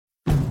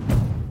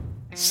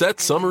Set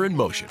summer in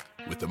motion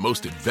with the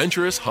most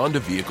adventurous Honda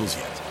vehicles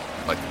yet,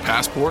 like the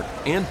Passport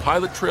and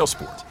Pilot Trail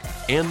Sport,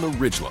 and the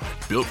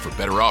Ridgeline, built for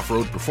better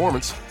off-road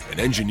performance and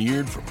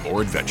engineered for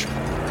more adventure.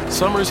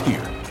 Summer's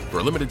here. For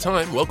a limited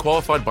time,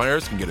 well-qualified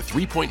buyers can get a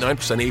 3.9%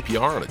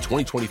 APR on a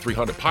 2023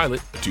 Honda Pilot,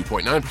 a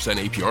 2.9%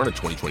 APR on a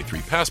 2023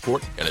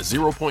 Passport, and a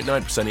 0.9%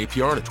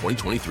 APR on a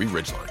 2023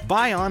 Ridgeline.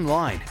 Buy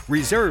online,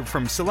 reserve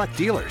from select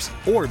dealers,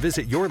 or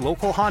visit your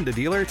local Honda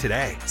dealer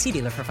today. See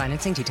dealer for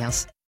financing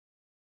details.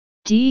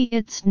 D.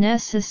 It's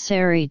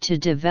necessary to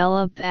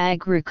develop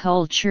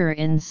agriculture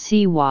in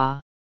Siwa.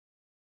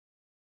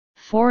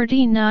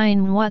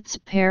 49. What's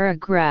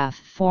paragraph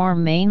 4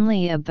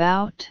 mainly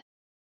about?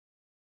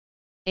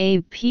 A.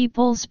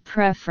 People's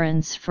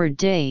preference for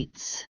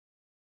dates.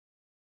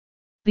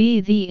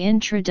 B. The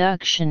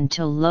introduction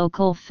to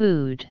local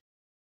food.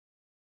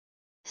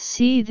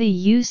 C. The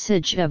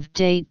usage of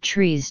date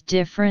trees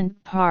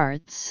different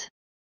parts.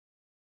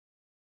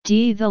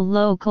 D. The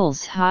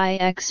locals' high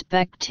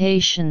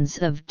expectations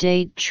of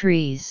date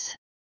trees.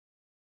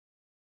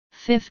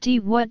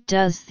 50. What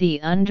does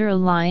the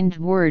underlined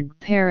word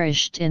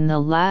perished in the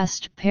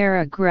last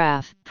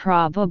paragraph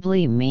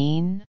probably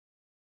mean?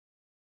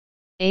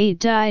 A.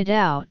 Died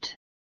out.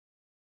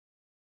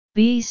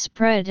 B.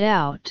 Spread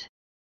out.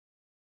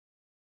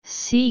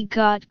 C.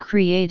 Got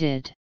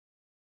created.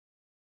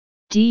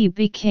 D.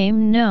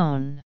 Became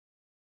known.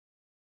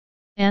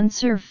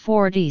 Answer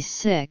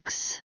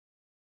 46.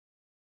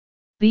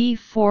 B.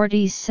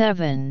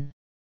 47.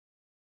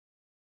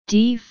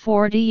 D.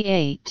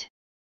 48.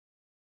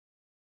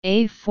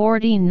 A.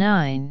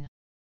 49.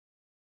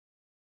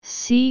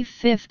 C.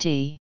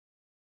 50.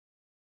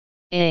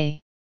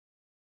 A.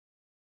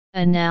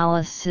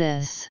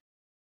 Analysis.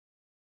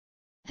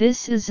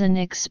 This is an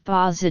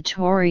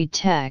expository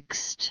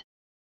text.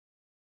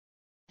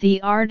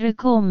 The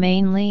article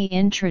mainly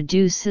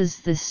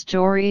introduces the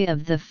story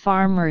of the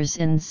farmers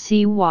in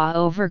Siwa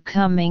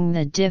overcoming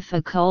the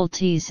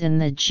difficulties in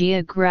the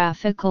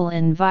geographical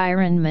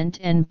environment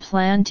and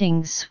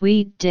planting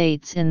sweet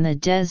dates in the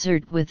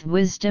desert with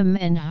wisdom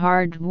and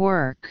hard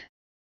work.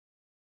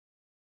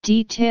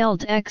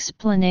 Detailed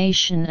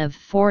explanation of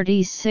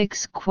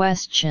 46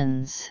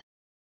 questions.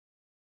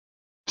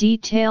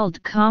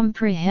 Detailed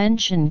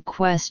comprehension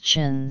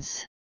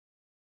questions.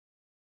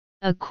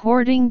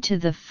 According to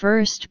the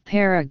first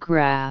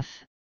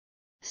paragraph,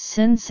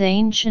 since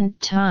ancient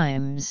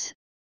times,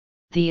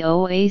 the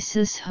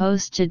oasis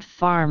hosted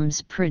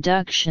farms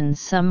production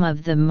some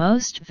of the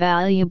most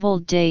valuable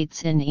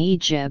dates in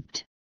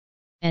Egypt,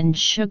 and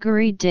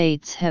sugary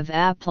dates have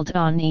appeared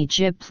on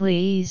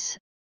Egypt's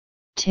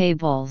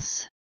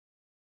tables.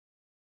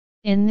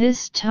 In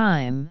this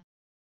time,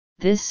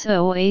 this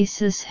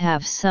oasis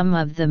have some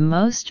of the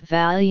most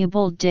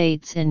valuable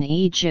dates in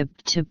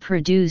Egypt to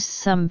produce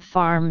some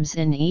farms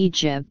in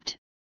Egypt,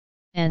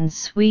 and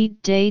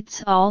sweet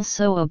dates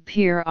also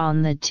appear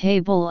on the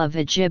table of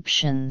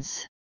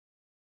Egyptians.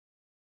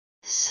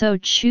 So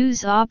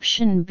choose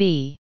option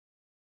B.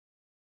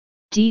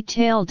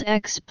 Detailed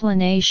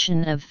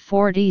explanation of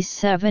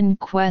 47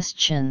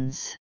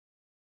 questions.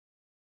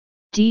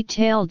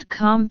 Detailed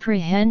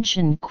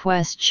comprehension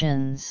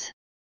questions.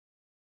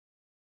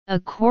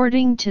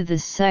 According to the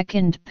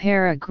second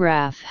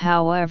paragraph,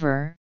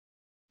 however,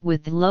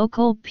 with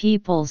local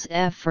people's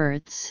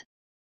efforts,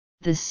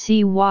 the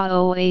Siwa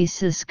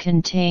oasis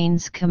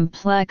contains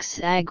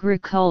complex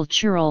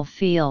agricultural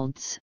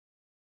fields,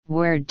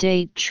 where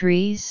date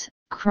trees,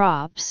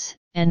 crops,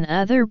 and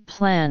other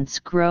plants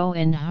grow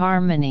in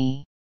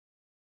harmony.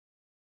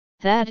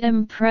 That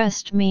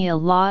impressed me a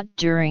lot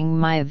during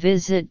my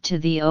visit to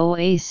the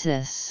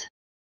oasis.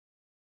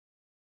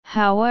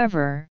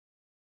 However,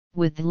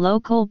 with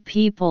local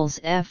people's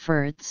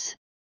efforts,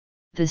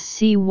 the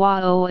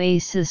Siwa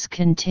oasis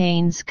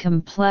contains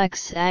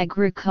complex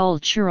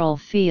agricultural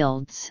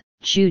fields,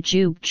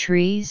 jujube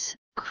trees,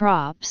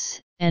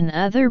 crops, and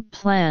other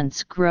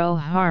plants grow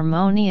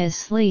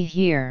harmoniously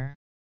here.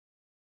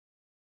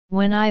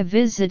 When I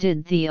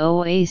visited the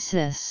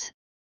oasis,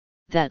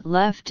 that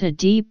left a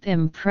deep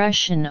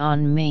impression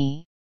on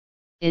me.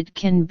 It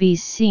can be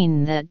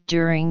seen that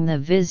during the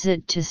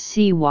visit to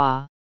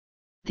Siwa,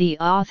 the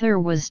author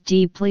was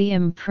deeply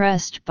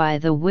impressed by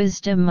the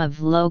wisdom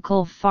of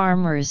local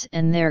farmers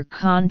and their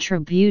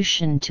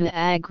contribution to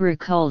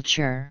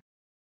agriculture.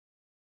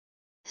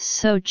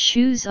 So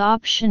choose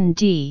option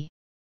D.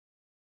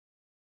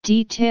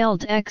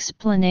 Detailed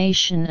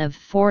explanation of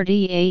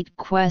 48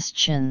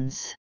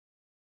 questions.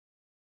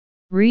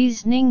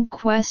 Reasoning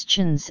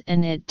questions,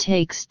 and it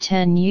takes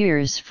 10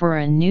 years for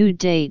a new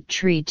date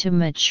tree to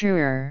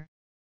mature,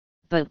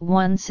 but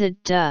once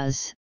it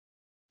does,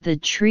 the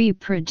tree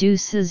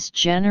produces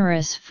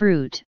generous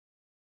fruit,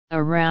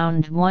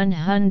 around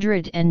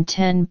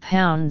 110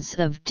 pounds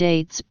of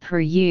dates per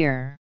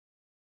year.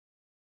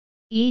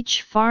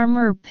 Each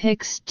farmer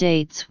picks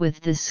dates with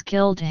the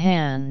skilled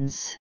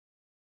hands.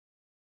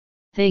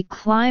 They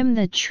climb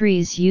the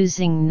trees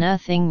using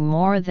nothing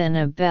more than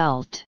a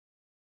belt.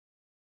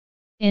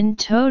 In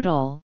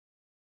total,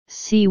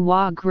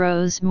 Siwa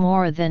grows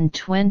more than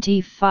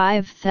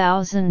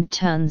 25,000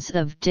 tons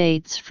of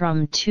dates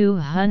from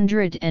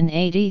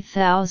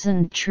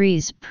 280,000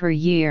 trees per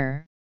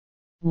year.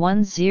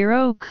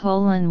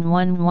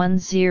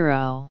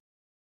 10:110.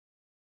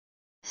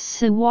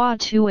 Siwa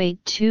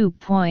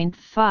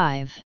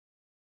 282.5.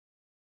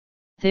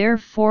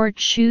 Therefore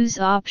choose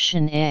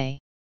option A.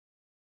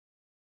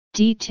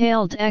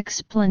 Detailed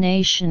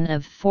explanation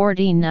of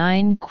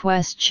 49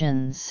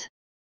 questions.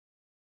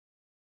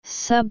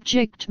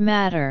 Subject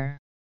matter.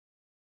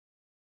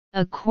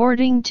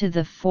 According to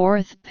the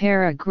fourth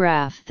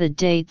paragraph, the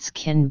dates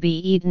can be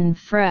eaten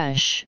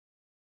fresh,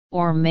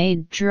 or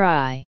made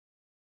dry.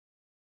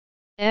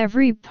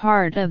 Every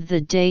part of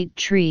the date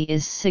tree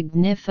is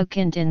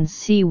significant in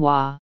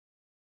Siwa,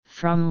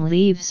 from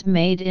leaves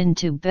made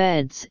into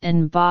beds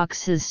and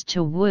boxes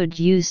to wood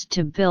used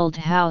to build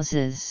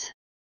houses.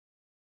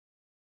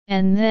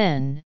 And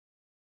then,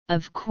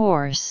 of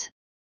course,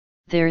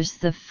 there's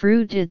the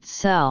fruit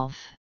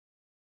itself.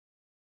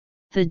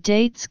 The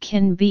dates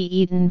can be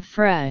eaten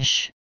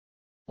fresh,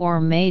 or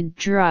made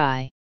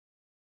dry.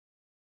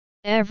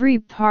 Every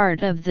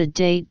part of the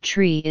date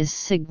tree is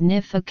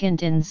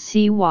significant in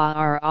Siwa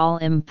are all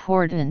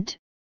important,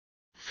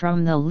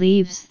 from the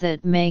leaves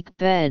that make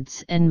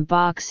beds and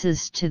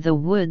boxes to the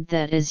wood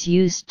that is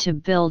used to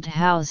build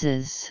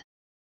houses.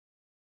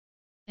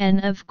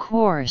 And of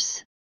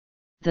course,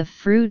 the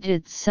fruit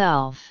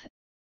itself.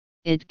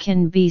 It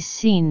can be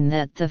seen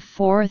that the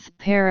fourth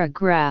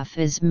paragraph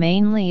is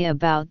mainly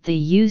about the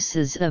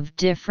uses of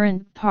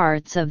different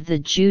parts of the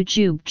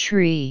jujube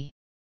tree.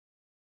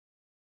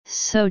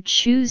 So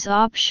choose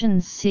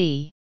option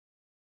C.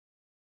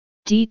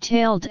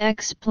 Detailed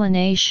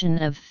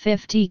explanation of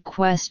 50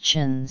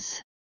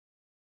 questions.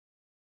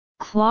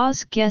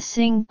 Clause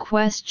guessing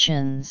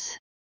questions.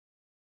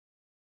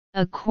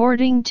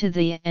 According to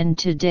the end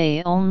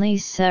today, only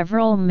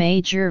several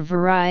major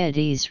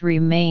varieties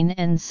remain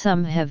and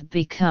some have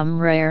become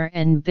rare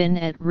and been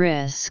at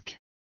risk.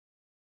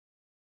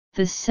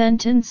 The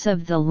sentence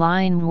of the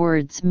line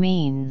words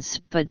means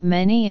but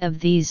many of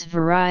these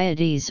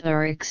varieties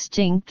are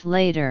extinct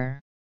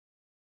later.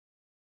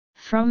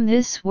 From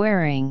this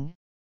wearing,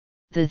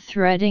 the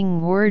threading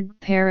word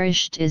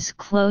perished is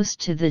close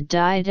to the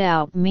died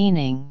out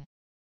meaning.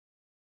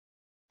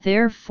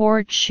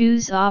 Therefore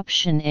choose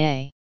option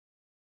A.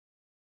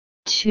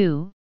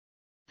 2.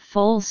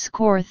 Full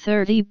score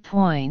 30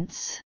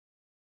 points.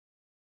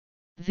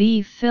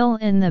 V. Fill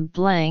in the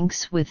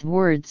blanks with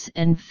words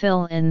and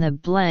fill in the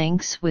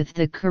blanks with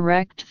the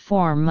correct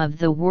form of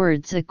the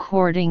words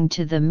according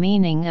to the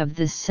meaning of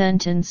the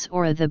sentence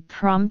or the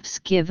prompts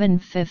given.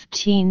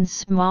 15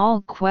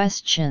 small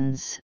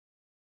questions.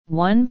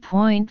 1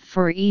 point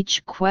for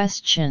each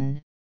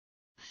question.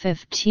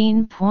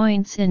 15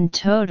 points in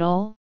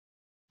total.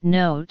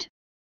 Note: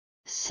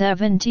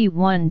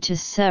 71 to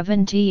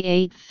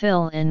 78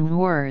 fill in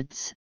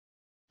words,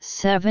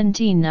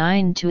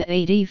 79 to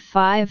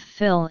 85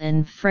 fill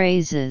in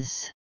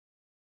phrases.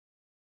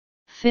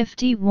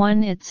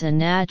 51 It's a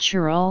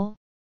natural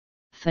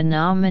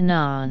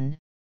phenomenon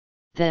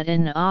that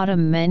in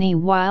autumn many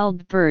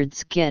wild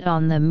birds get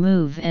on the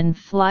move and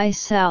fly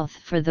south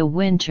for the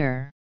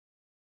winter.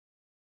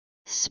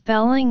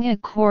 Spelling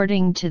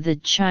according to the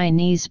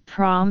Chinese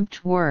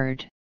prompt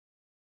word.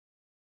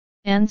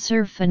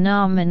 Answer: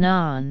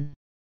 phenomenon.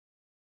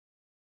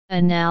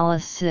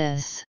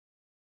 Analysis.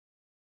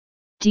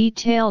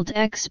 Detailed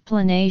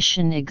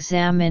explanation.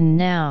 Examine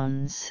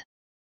nouns.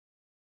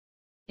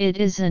 It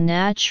is a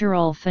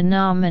natural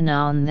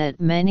phenomenon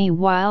that many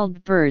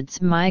wild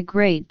birds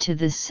migrate to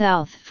the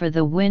south for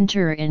the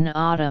winter in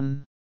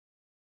autumn.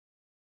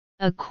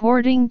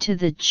 According to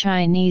the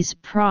Chinese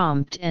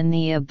prompt and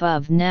the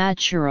above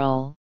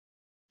natural,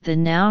 the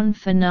noun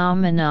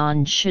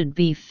phenomenon should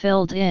be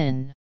filled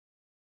in.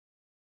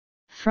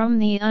 From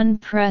the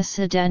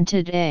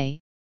unprecedented A,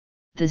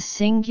 the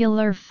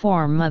singular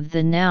form of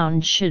the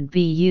noun should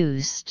be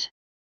used.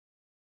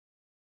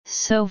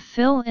 So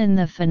fill in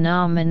the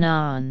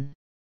phenomenon.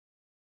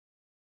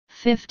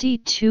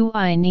 52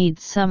 I need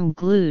some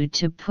glue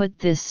to put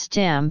this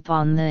stamp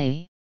on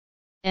the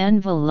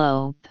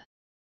envelope.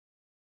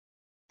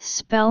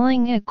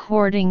 Spelling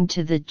according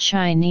to the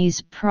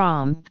Chinese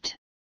prompt.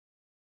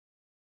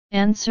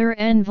 Answer: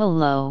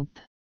 envelope.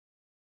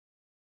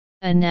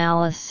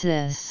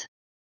 Analysis.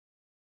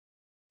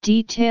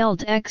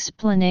 Detailed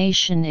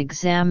explanation.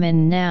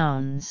 Examine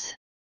nouns.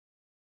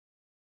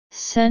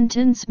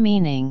 Sentence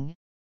meaning: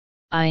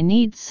 I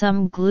need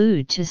some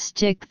glue to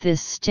stick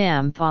this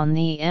stamp on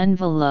the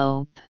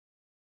envelope.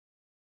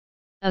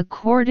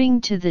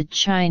 According to the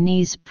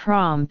Chinese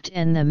prompt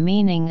and the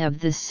meaning of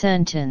the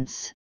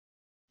sentence,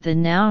 the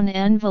noun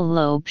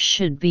envelope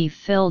should be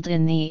filled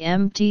in the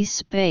empty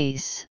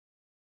space,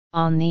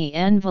 on the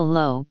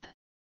envelope,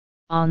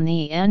 on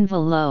the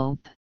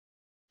envelope.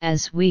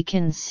 As we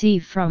can see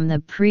from the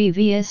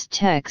previous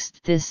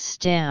text, this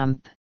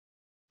stamp,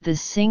 the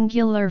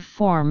singular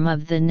form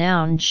of the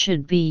noun,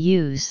 should be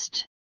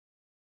used.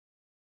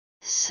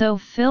 So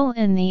fill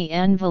in the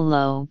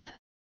envelope.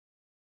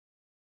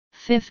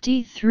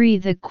 53.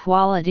 The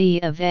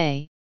quality of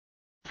a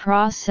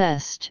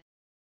processed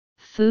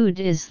food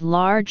is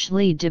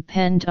largely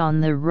depend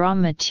on the raw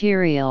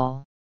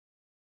material.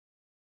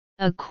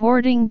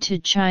 According to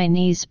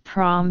Chinese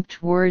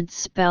prompt word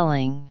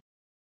spelling.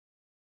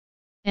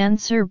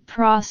 Answer: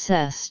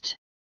 processed.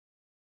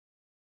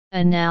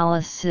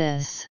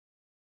 Analysis.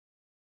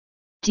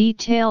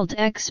 Detailed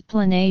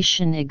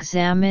explanation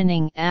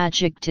examining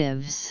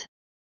adjectives.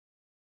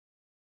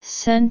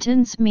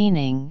 Sentence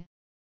meaning: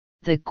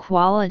 the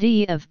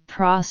quality of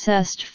processed